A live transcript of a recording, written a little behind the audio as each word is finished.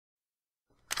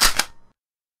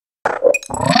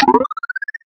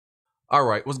All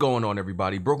right, what's going on,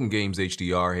 everybody? Broken Games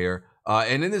HDR here.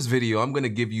 And in this video, I'm going to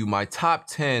give you my top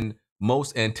 10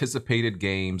 most anticipated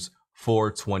games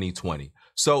for 2020.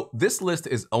 So this list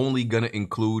is only going to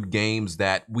include games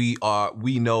that we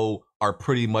know are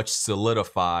pretty much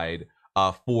solidified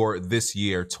for this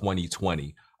year,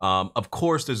 2020. Of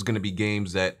course, there's going to be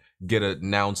games that get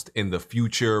announced in the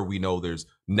future. We know there's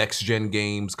next-gen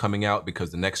games coming out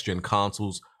because the next-gen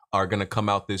consoles are going to come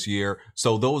out this year.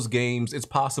 So those games, it's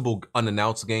possible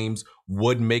unannounced games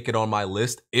would make it on my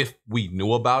list if we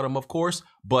knew about them, of course.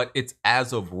 But it's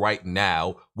as of right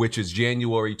now, which is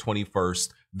January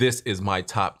 21st. This is my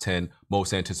top 10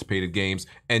 most anticipated games.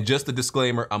 And just a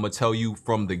disclaimer, I'm going to tell you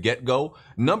from the get-go,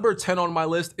 number 10 on my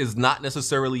list is not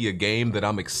necessarily a game that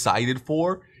I'm excited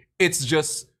for. It's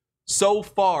just so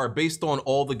far, based on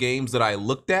all the games that I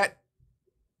looked at,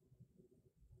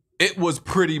 it was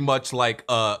pretty much like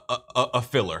a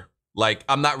filler. Like,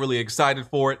 I'm not really excited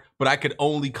for it, but I could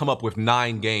only come up with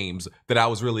 9 games that I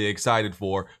was really excited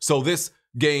for. So this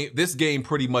game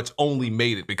pretty much only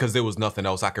made it because there was nothing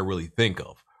else I could really think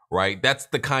of, right? That's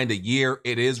the kind of year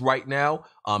it is right now,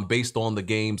 based on the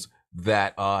games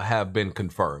that have been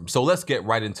confirmed. So let's get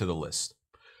right into the list.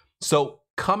 So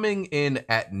coming in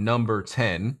at number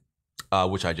 10,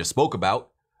 which I just spoke about,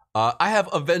 I have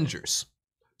Avengers.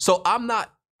 So I'm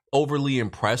not overly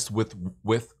impressed with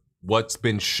what's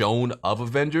been shown of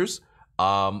Avengers.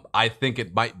 I think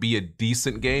it might be a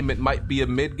decent game. It might be a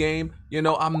mid game. You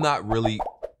know, I'm not really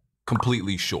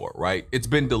completely sure, right? It's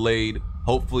been delayed.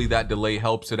 Hopefully that delay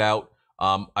helps it out.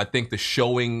 I think the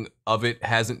showing of it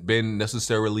hasn't been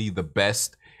necessarily the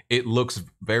best. It looks a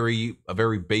very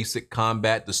basic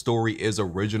combat. The story is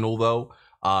original though.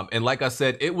 And like I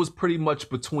said, it was pretty much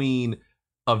between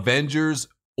Avengers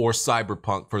or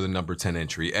Cyberpunk for the number 10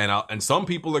 entry. And some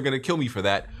people are going to kill me for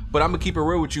that, but I'm going to keep it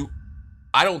real with you.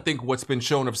 I don't think what's been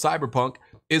shown of Cyberpunk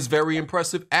is very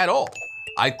impressive at all.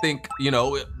 I think, you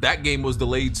know, that game was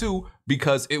delayed too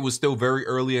because it was still very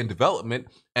early in development,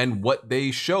 and what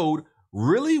they showed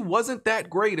really wasn't that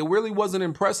great. It really wasn't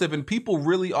impressive, and people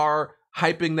really are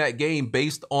hyping that game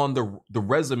based on the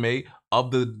resume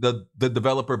of the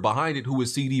developer behind it, who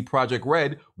is CD Projekt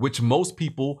Red, which most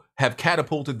people have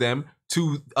catapulted them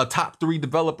to a top 3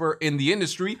 developer in the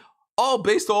industry, all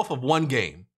based off of one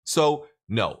game. So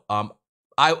no,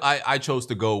 I chose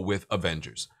to go with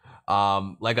Avengers.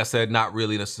 Like I said, not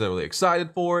really necessarily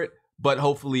excited for it, but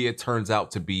hopefully it turns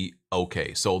out to be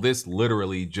okay. So this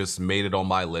literally just made it on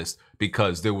my list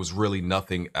because there was really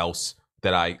nothing else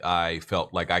that I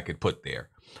felt like I could put there.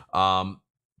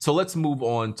 So let's move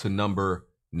on to number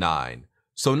 9.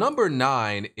 So number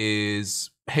 9 is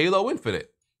Halo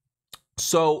Infinite.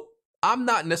 So I'm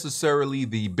not necessarily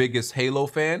the biggest Halo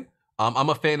fan. I'm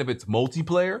a fan of its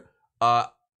multiplayer.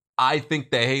 I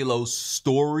think the Halo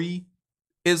story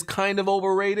is kind of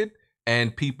overrated,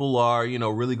 and people are, you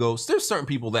know, there's certain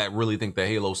people that really think the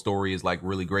Halo story is like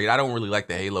really great. I don't really like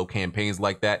the Halo campaigns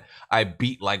like that. I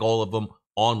beat like all of them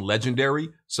on Legendary,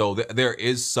 so there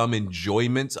is some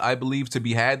enjoyment, I believe, to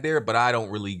be had there, but I don't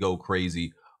really go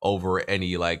crazy over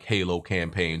any like Halo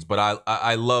campaigns. But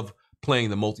I love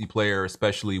playing the multiplayer,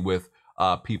 especially with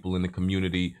people in the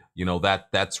community. You know,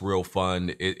 that's real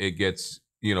fun. It gets,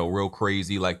 you know, real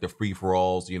crazy, like the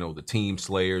free-for-alls, you know, the team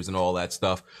slayers and all that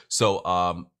stuff.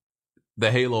 So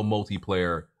the Halo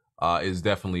multiplayer is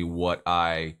definitely what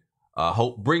I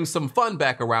hope brings some fun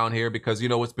back around here, because, you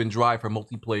know, it's been dry for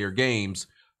multiplayer games.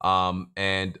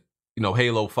 And, you know,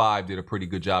 Halo 5 did a pretty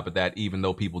good job at that, even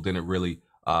though people didn't really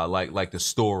like the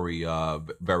story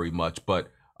very much.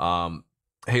 But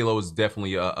Halo is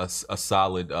definitely a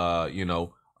solid, you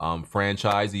know,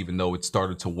 franchise, even though it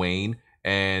started to wane.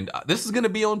 And this is going to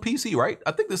be on PC, right?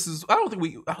 I think this is. I don't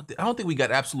think we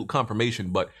got absolute confirmation,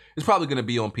 but it's probably going to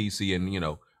be on PC, and, you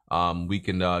know, we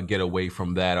can get away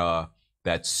from that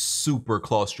super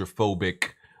claustrophobic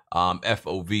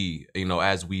FOV, you know,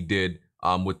 as we did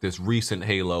with this recent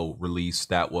Halo release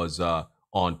that was on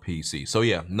PC. So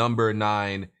yeah, number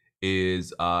 9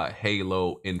 is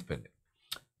Halo Infinite.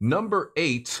 Number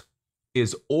 8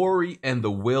 is Ori and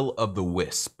the Will of the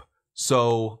Wisp.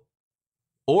 So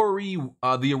Ori,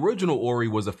 the original Ori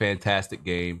was a fantastic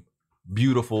game.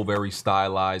 Beautiful, very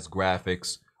stylized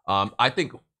graphics. I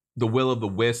think the Will of the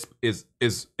Wisp is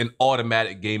an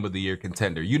automatic Game of the Year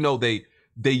contender. You know, they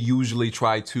usually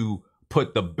try to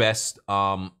put the best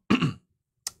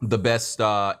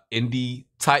indie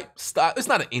type style. It's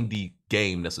not an indie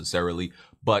game necessarily,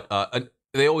 but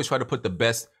they always try to put the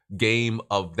best game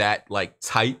of that like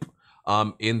type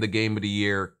in the Game of the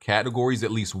Year categories,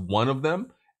 at least one of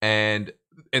them. And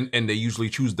and they usually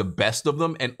choose the best of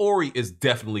them. And Ori is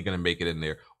definitely going to make it in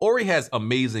there. Ori has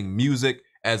amazing music,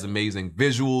 has amazing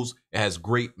visuals, it has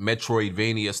great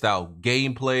Metroidvania style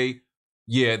gameplay.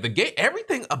 Yeah, the game,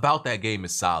 everything about that game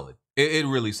is solid. It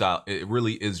really solid. It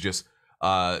really is just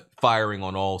firing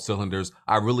on all cylinders.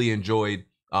 I really enjoyed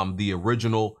the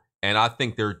original, and I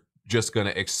think they're just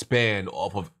gonna expand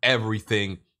off of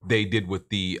everything they did with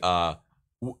the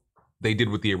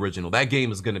original. That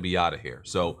game is gonna be out of here.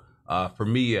 So for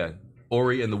me,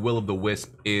 Ori and the Will of the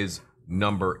Wisp is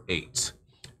number 8.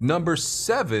 Number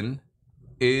 7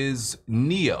 is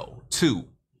Nioh 2.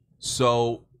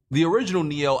 So the original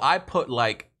Nioh, I put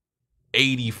like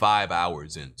 85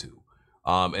 hours into.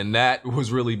 And that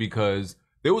was really because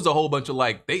there was a whole bunch of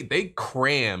like, they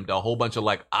crammed a whole bunch of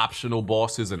like optional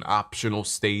bosses and optional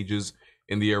stages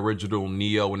in the original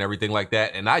Nioh and everything like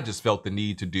that. And I just felt the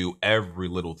need to do every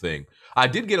little thing. I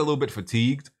did get a little bit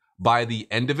fatigued by the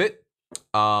end of it.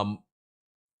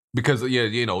 Because yeah,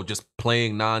 you know, just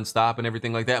playing nonstop and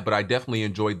everything like that. But I definitely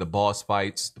enjoyed the boss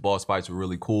fights. The boss fights were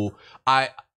really cool.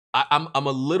 I'm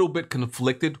a little bit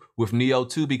conflicted with Nioh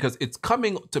 2 because it's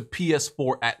coming to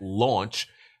PS4 at launch,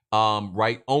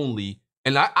 right? Only,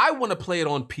 and I want to play it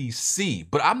on PC,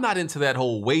 but I'm not into that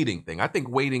whole waiting thing. I think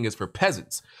waiting is for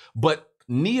peasants. But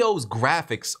Nioh's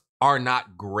graphics are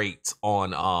not great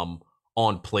on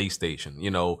PlayStation.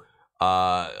 You know,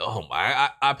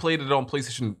 I played it on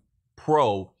PlayStation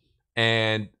Pro,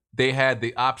 and they had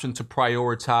the option to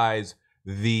prioritize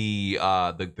the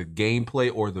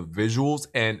gameplay or the visuals,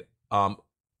 and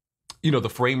you know, the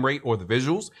frame rate or the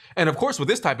visuals. And of course, with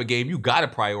this type of game, you got to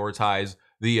prioritize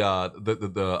the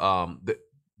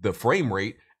frame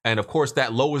rate. And of course,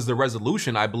 that lowers the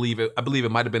resolution. I believe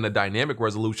it might have been a dynamic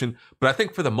resolution, but I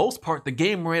think for the most part, the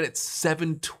game ran at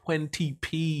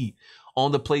 720p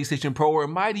on the PlayStation Pro, or it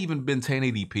might even been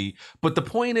 1080p. But the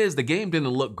point is, the game didn't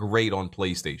look great on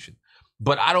PlayStation.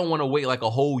 But I don't want to wait like a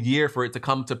whole year for it to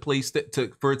come to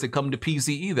PC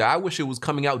either. I wish it was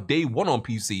coming out day one on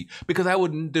PC, because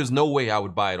there's no way I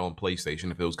would buy it on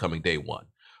PlayStation if it was coming day one.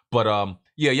 But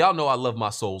yeah, y'all know I love my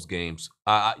Souls games.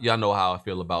 Y'all know how I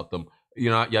feel about them. You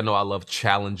know, y'all know I love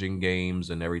challenging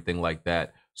games and everything like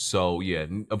that. So yeah,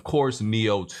 of course,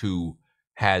 Nioh 2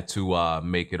 had to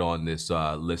make it on this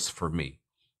list for me.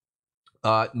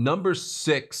 Number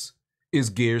 6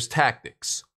 is Gears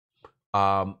Tactics.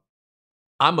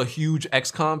 I'm a huge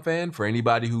XCOM fan. For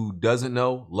anybody who doesn't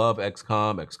know, love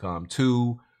XCOM, XCOM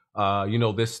 2. You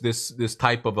know, this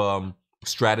type of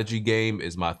strategy game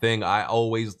is my thing. I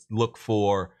always look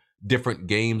for different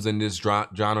games in this genre.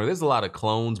 There's a lot of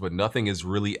clones, but nothing is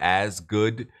really as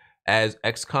good as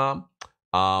XCOM.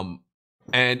 And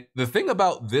the thing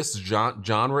about this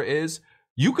genre is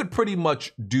you could pretty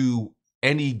much do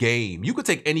any game. You could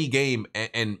take any game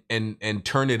and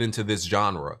turn it into this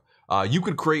genre. You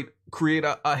could create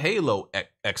a Halo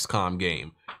XCOM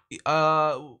game.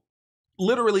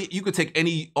 Literally, you could take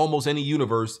almost any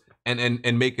universe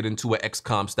and make it into an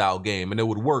XCOM style game, and it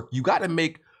would work. You got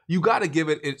to give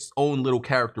it its own little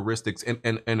characteristics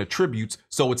and attributes,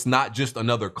 so it's not just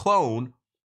another clone,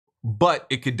 but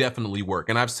it could definitely work.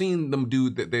 And I've seen them do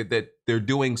that. They're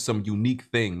doing some unique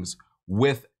things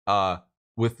with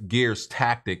Gears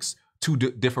Tactics to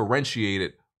differentiate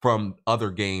it from other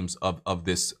games of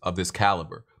this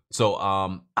caliber. So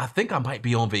I think I might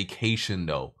be on vacation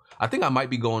though. I think I might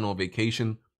be going on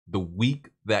vacation the week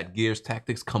that Gears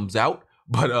Tactics comes out.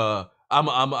 But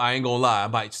I ain't gonna lie, I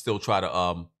might still try to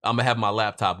I'm gonna have my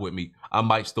laptop with me. I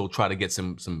might still try to get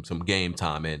some game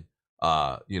time in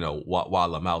you know,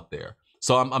 while I'm out there.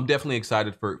 So I'm definitely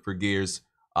excited for Gears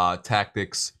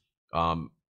Tactics. You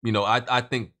know, I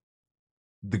think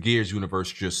the Gears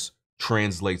universe just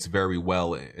translates very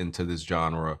well into this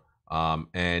genre.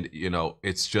 And you know,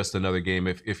 it's just another game.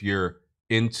 If you're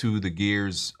into the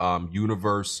Gears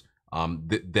universe,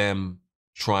 them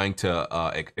trying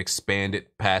to expand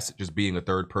it past just being a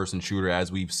third-person shooter,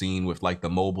 as we've seen with like the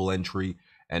mobile entry,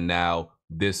 and now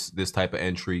this type of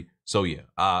entry. So yeah,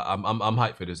 I'm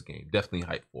hyped for this game. Definitely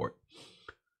hyped for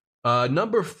it.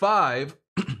 Number 5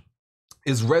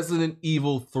 is Resident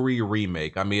Evil 3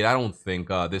 Remake. I mean, I don't think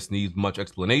this needs much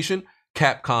explanation.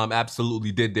 Capcom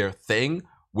absolutely did their thing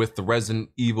with the Resident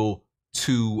Evil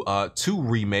 2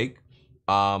 remake.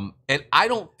 And I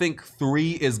don't think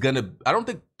 3 as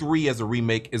a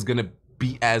remake is gonna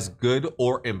be as good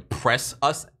or impress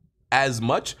us as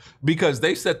much, because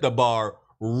they set the bar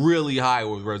really high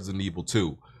with Resident Evil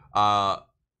 2.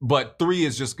 But 3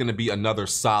 is just gonna be another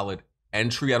solid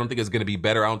entry. I don't think it's gonna be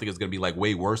better. I don't think it's gonna be like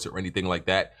way worse or anything like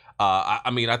that. I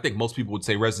mean, I think most people would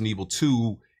say Resident Evil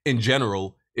 2 in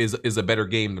general is a better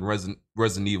game than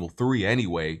Resident Evil 3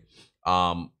 anyway.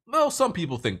 Well, some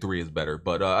people think 3 is better,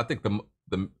 but I think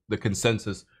the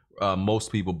consensus,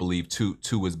 most people believe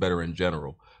two is better in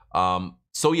general.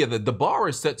 So yeah, the bar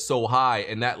is set so high,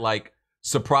 and that like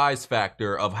surprise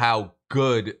factor of how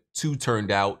good 2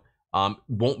 turned out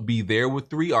won't be there with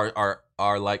 3.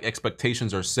 Our like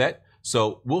expectations are set,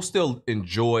 so we'll still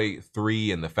enjoy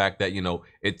 3 and the fact that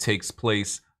it takes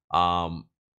place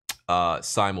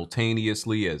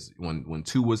simultaneously as when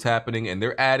 2 was happening, and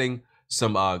they're adding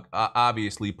some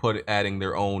obviously adding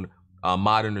their own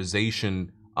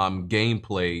modernization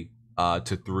gameplay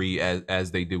to 3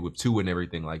 as they did with 2 and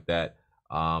everything like that.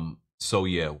 So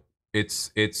yeah,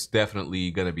 it's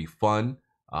definitely gonna be fun.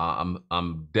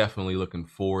 I'm definitely looking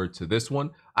forward to this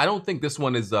one. I don't think this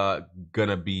one is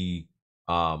gonna be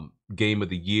game of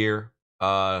the year.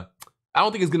 I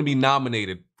don't think it's gonna be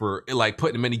nominated for like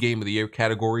putting many game of the year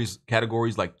categories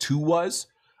like 2 was,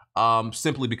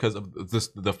 simply because of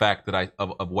the fact that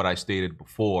of what I stated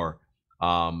before,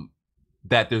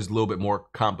 that there's a little bit more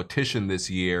competition this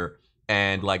year,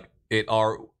 and like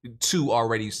 2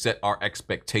 already set our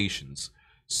expectations.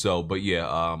 So, but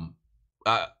yeah,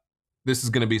 this is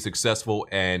going to be successful,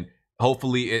 and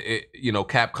hopefully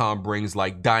Capcom brings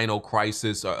like Dino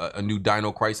Crisis, a new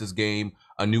Dino Crisis game,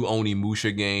 a new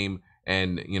Onimusha game,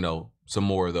 and some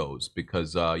more of those,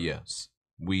 because yes,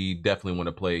 we definitely want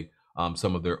to play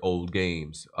some of their old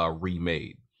games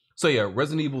remade. So yeah,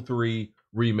 Resident Evil 3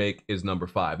 Remake is number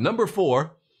 5. Number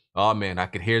 4, oh man, I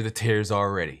could hear the tears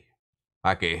already.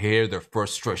 I could hear the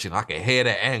frustration. I could hear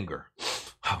the anger.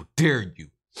 How dare you?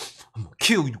 I'm gonna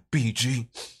kill you, BG.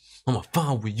 I'm gonna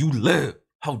find where you live.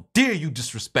 How dare you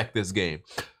disrespect this game?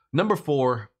 Number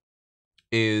 4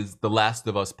 is The Last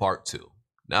of Us Part 2.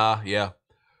 Yeah.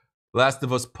 Last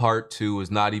of Us Part 2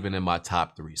 is not even in my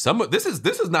top 3. This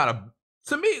is not a,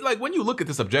 to me, like when you look at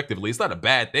this objectively, it's not a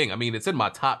bad thing. I mean, it's in my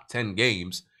top 10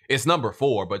 games. It's number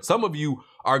 4, but some of you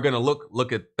are gonna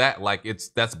look at that like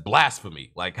that's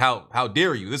blasphemy. Like how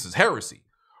dare you? This is heresy,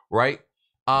 right?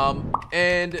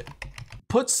 And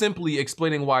put simply,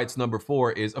 explaining why it's number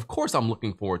 4 is, of course, I'm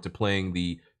looking forward to playing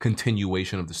the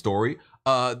continuation of the story.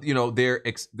 They're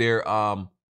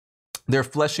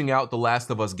fleshing out the Last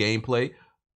of Us gameplay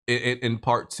in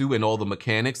Part 2 and all the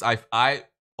mechanics. I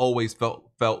always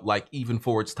felt like, even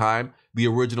for its time, the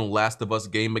original Last of Us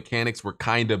game mechanics were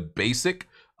kind of basic.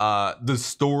 The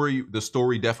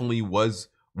story definitely was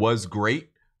great,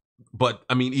 but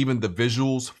I mean, even the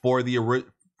visuals for the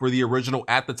original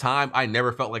at the time, I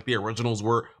never felt like the originals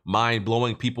were mind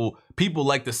blowing. People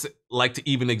like to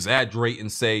even exaggerate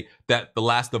and say that The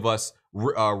Last of Us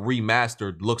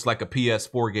remastered looks like a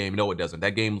PS4 game. No, it doesn't.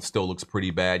 That game still looks pretty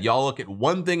bad. Y'all look at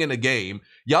one thing in the game,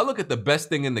 y'all look at the best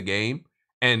thing in the game,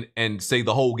 and say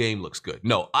the whole game looks good.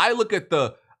 No, I look at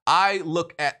the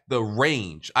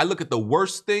range. I look at the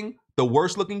worst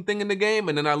looking thing in the game,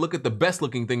 and then I look at the best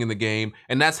looking thing in the game,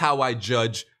 and that's how I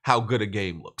judge how good a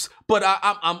game looks. But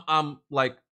I'm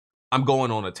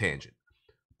going on a tangent.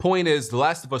 Point is, The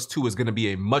Last of Us 2 is going to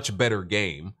be a much better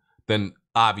game than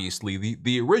obviously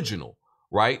the original,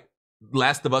 right?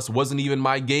 Last of Us wasn't even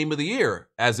my game of the year,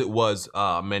 as it was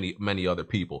many other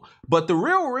people. But the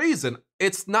real reason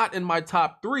it's not in my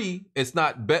top 3, it's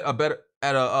not a better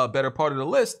part of the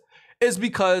list, is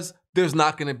because there's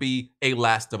not going to be a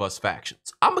Last of Us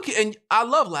Factions. And I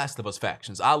love Last of Us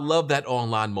Factions. I love that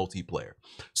online multiplayer.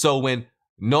 So when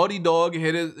Naughty Dog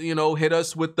hit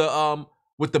us with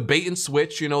the bait and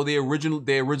switch, they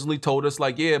originally told us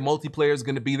like, yeah, multiplayer is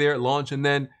going to be there at launch, and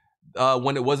then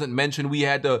when it wasn't mentioned, we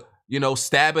had to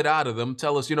stab it out of them,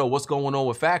 tell us what's going on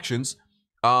with Factions,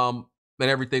 and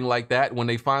everything like that. When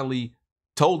they finally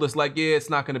told us like, yeah, it's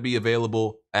not going to be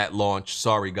available at launch,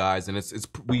 sorry guys, and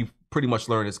we've pretty much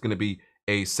learned it's going to be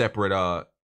a separate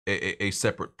a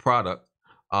separate product.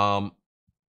 And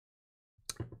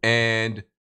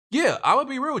yeah, I'm gonna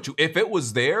be real with you. If it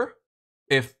was there,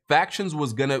 if Factions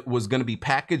was gonna be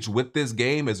packaged with this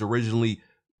game as originally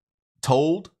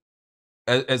told,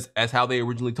 as how they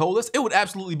originally told us, it would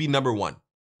absolutely be number 1.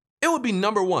 It would be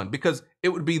number 1, because it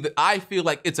would be I feel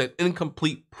like it's an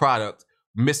incomplete product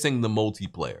missing the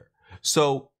multiplayer.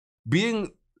 So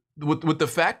being with the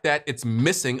fact that it's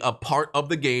missing a part of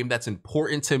the game that's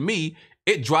important to me,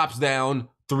 it drops down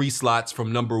 3 slots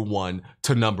from number 1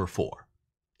 to number 4.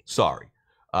 Sorry.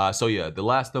 So yeah, The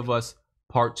Last of Us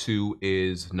Part 2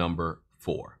 is number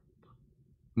 4.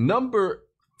 Number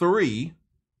 3,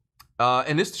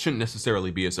 and this shouldn't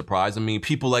necessarily be a surprise. I mean,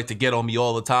 people like to get on me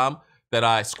all the time that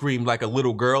I screamed like a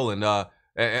little girl and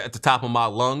at the top of my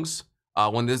lungs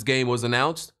when this game was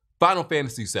announced. Final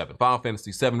Fantasy VII. Final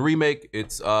Fantasy VII Remake.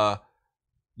 It's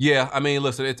yeah, I mean,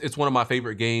 listen, it's one of my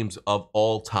favorite games of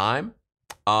all time.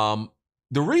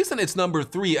 The reason it's number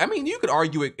 3, I mean, you could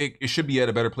argue it should be at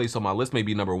a better place on my list,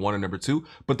 maybe number 1 or number 2.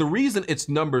 But the reason it's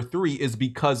number 3 is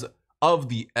because of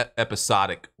the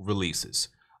episodic releases.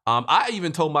 I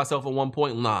even told myself at one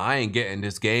point, nah, I ain't getting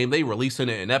this game. They releasing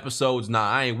it in episodes. Nah,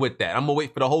 I ain't with that. I'm gonna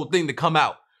wait for the whole thing to come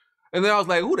out. And then I was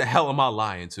like, who the hell am I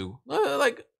lying to?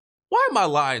 Like, why am I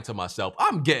lying to myself?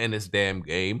 I'm getting this damn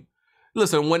game.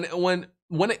 Listen,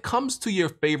 when it comes to your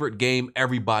favorite game,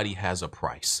 everybody has a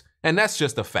price. And that's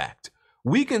just a fact.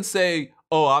 We can say,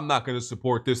 oh, I'm not going to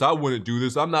support this. I wouldn't do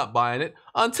this. I'm not buying it.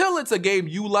 Until it's a game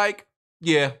you like,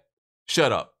 yeah,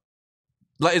 shut up.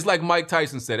 It's like Mike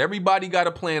Tyson said, everybody got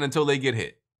a plan until they get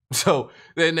hit. So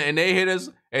then and they hit us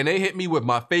and they hit me with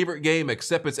my favorite game,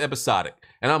 except it's episodic.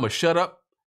 And I'm going to shut up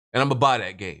and I'm going to buy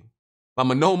that game. I'm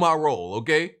going to know my role,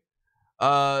 okay?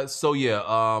 So yeah,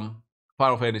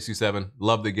 Final Fantasy VII,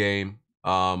 love the game.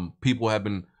 People have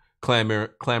been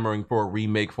clamoring for a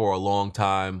remake for a long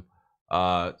time.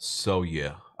 So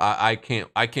yeah, I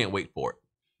can't wait for it.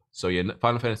 So yeah,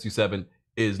 Final Fantasy VII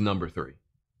is number 3.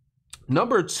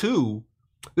 Number 2,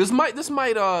 this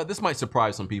might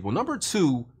surprise some people. Number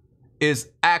 2 is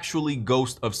actually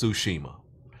Ghost of Tsushima.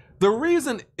 The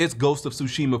reason it's Ghost of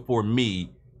Tsushima for me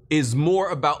is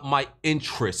more about my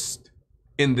interest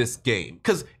in this game,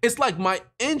 because it's like my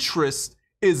interest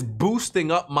is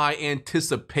boosting up my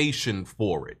anticipation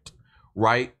for it,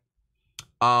 right?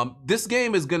 This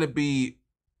game is gonna be,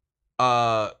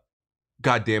 God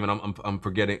damn it, I'm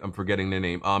forgetting their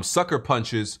name. Sucker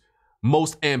Punch's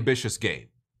most ambitious game,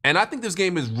 and I think this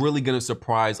game is really gonna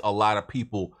surprise a lot of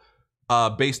people,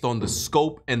 based on the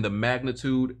scope and the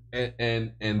magnitude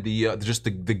and the just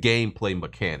the gameplay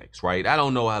mechanics, right? I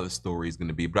don't know how the story is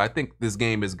gonna be, but I think this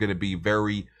game is gonna be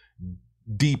very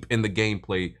deep in the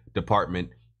gameplay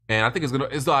department, and I think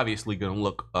it's obviously gonna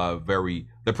look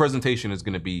the presentation is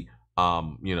gonna be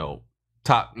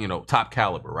top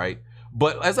caliber, right?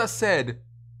 But as I said,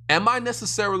 am I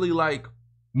necessarily like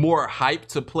more hyped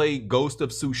to play Ghost of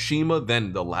Tsushima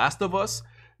than The Last of Us?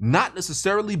 Not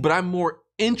necessarily, but I'm more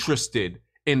interested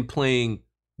in playing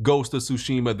Ghost of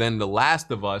Tsushima than The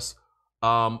Last of Us,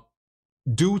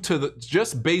 due to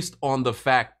just based on the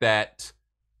fact that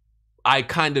I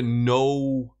kind of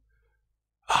know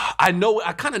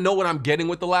what I'm getting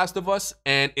with The Last of Us,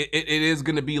 and it is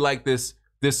going to be like this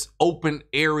open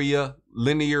area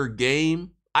linear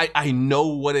game. I know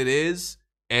what it is,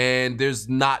 and there's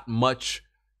not much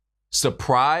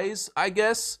surprise, I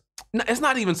guess. It's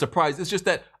not even surprise. It's just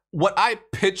that what I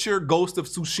picture Ghost of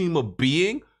Tsushima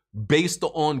being based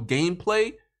on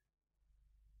gameplay,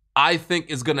 I think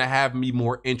is going to have me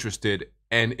more interested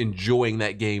and enjoying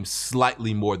that game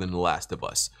slightly more than The Last of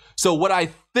Us. So what I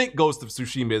think Ghost of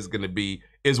Tsushima is going to be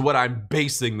is what I'm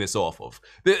basing this off of.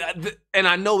 And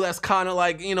I know that's kind of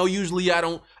like, usually I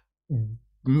don't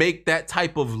make that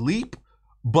type of leap,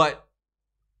 but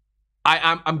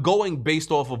I'm going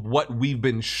based off of what we've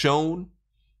been shown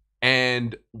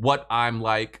and what I'm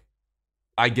like,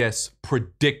 I guess,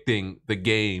 predicting the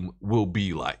game will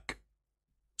be like.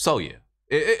 So yeah,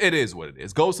 it is what it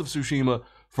is. Ghost of Tsushima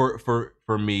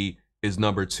for me is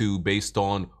number 2 based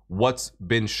on what's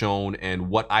been shown and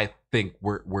what I think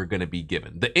we're gonna be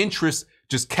given. The interest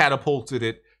just catapulted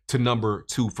it to number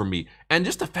 2 for me, and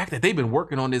just the fact that they've been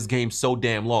working on this game so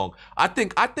damn long. I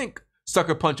think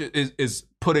Sucker Punch is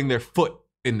putting their foot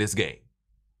in this game.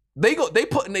 They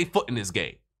putting their foot in this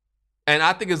game, and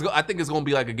I think it's gonna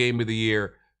be like a Game of the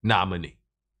Year nominee.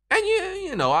 And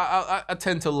yeah, I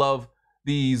tend to love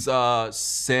these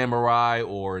samurai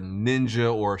or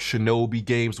ninja or shinobi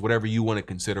games, whatever you want to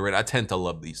consider it. I tend to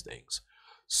love these things.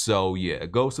 So yeah,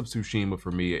 Ghost of Tsushima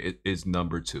for me is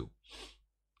number 2.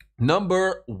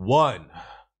 Number 1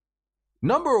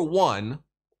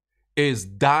 is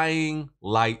Dying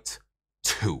Light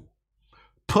 2.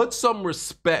 Put some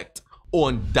respect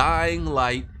on Dying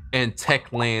Light and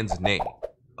Techland's name,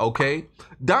 okay?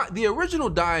 The original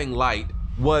Dying Light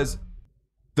was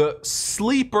the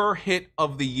sleeper hit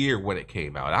of the year when it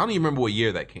came out. I don't even remember what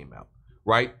year that came out,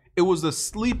 right? It was the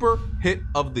sleeper hit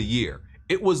of the year.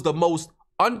 It was the most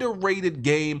underrated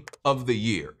game of the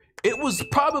year. It was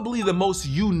probably the most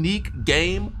unique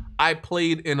game I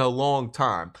played in a long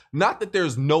time. Not that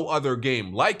there's no other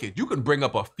game like it. You can bring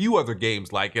up a few other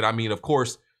games like it. I mean, of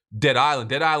course, Dead Island.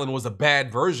 Dead Island was a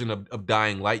bad version of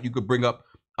Dying Light. You could bring up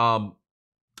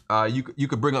you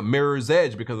could bring up Mirror's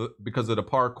Edge because of the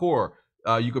parkour.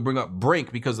 You could bring up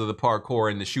Brink because of the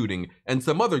parkour and the shooting, and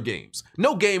some other games.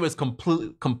 No game is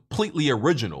completely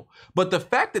original, but the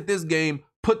fact that this game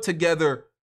put together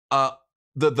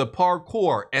the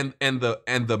parkour and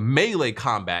the melee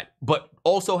combat, but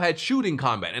also had shooting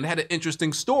combat and had an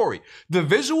interesting story. The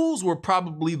visuals were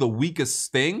probably the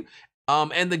weakest thing.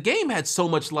 And the game had so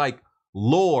much like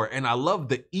lore, and I love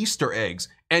the Easter eggs.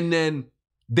 And then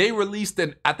they released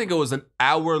I think it was an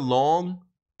hour-long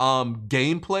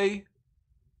gameplay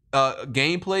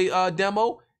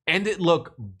demo, and it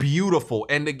looked beautiful.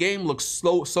 And the game looks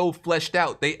so fleshed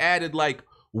out. They added like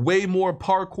way more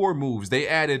parkour moves. They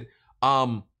added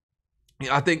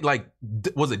I think like,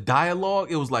 was it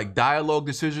dialogue? It was like dialogue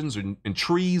decisions and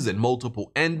trees and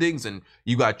multiple endings, and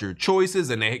you got your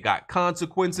choices and they got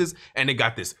consequences, and they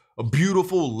got this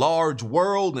beautiful large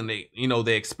world, and they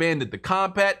expanded the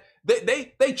combat.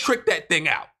 They tricked that thing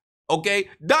out. Okay,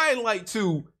 Dying Light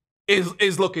 2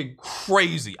 is looking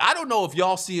crazy. I don't know if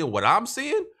y'all seeing what I'm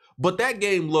seeing, but that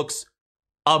game looks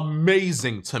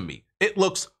amazing to me. It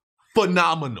looks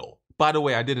phenomenal. By the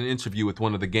way, I did an interview with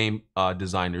one of the game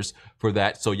designers for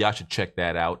that, so y'all should check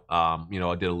that out. I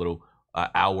did a little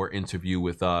hour interview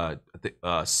with Simon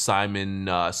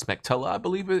Smektella, I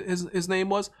believe his name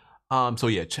was. So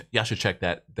yeah, y'all should check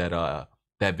that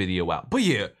video out. But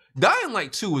yeah, Dying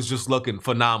Light 2 is just looking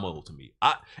phenomenal to me.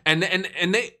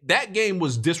 That game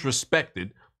was disrespected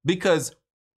because.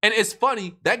 And it's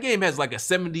funny, that game has like a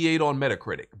 78 on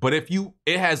Metacritic, but it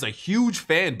has a huge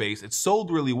fan base. It's sold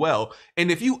really well.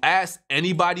 And if you ask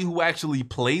anybody who actually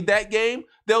played that game,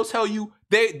 they'll tell you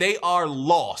they are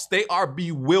lost. They are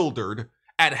bewildered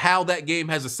at how that game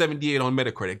has a 78 on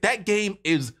Metacritic. That game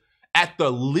is at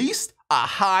the least a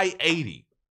high 80.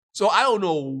 So I don't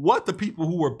know what the people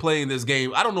who were playing this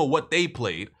game, I don't know what they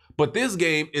played, but this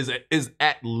game is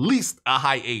at least a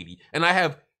high 80. And I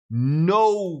have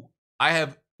no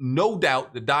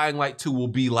doubt that Dying Light 2 will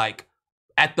be like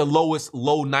at the low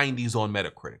 90s on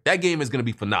Metacritic. That game is going to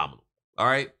be phenomenal. All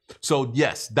right. So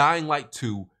yes, Dying Light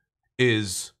 2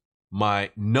 is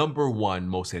my #1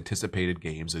 most anticipated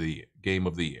game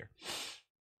of the year.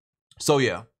 So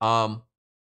yeah,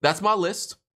 that's my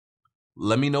list.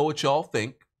 Let me know what y'all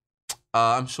think.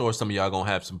 I'm sure some of y'all gonna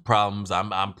have some problems.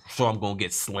 I'm sure I'm gonna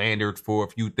get slandered for a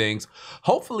few things.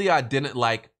 Hopefully I didn't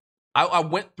I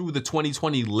went through the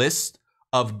 2020 list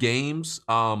of games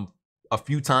a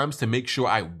few times to make sure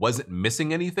I wasn't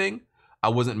missing anything. I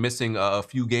wasn't missing a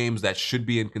few games that should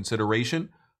be in consideration.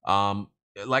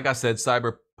 Like I said,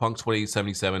 Cyberpunk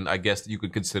 2077, I guess you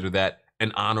could consider that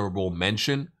an honorable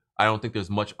mention. I don't think there's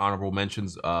much honorable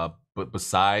mentions but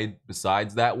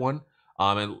besides that one.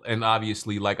 And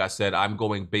obviously, like I said, I'm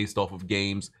going based off of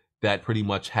games that pretty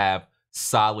much have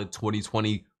solid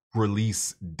 2020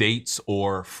 release dates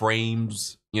or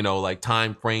frames, like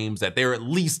time frames that they're at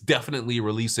least definitely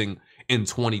releasing in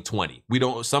 2020.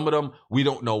 Some of them, we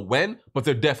don't know when, but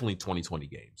they're definitely 2020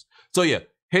 games. So yeah,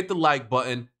 hit the like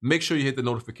button. Make sure you hit the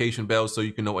notification bell so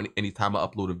you can know anytime I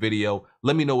upload a video.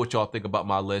 Let me know what y'all think about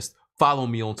my list. Follow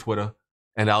me on Twitter,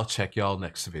 and I'll check y'all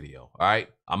next video. All right,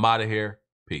 I'm out of here.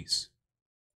 Peace.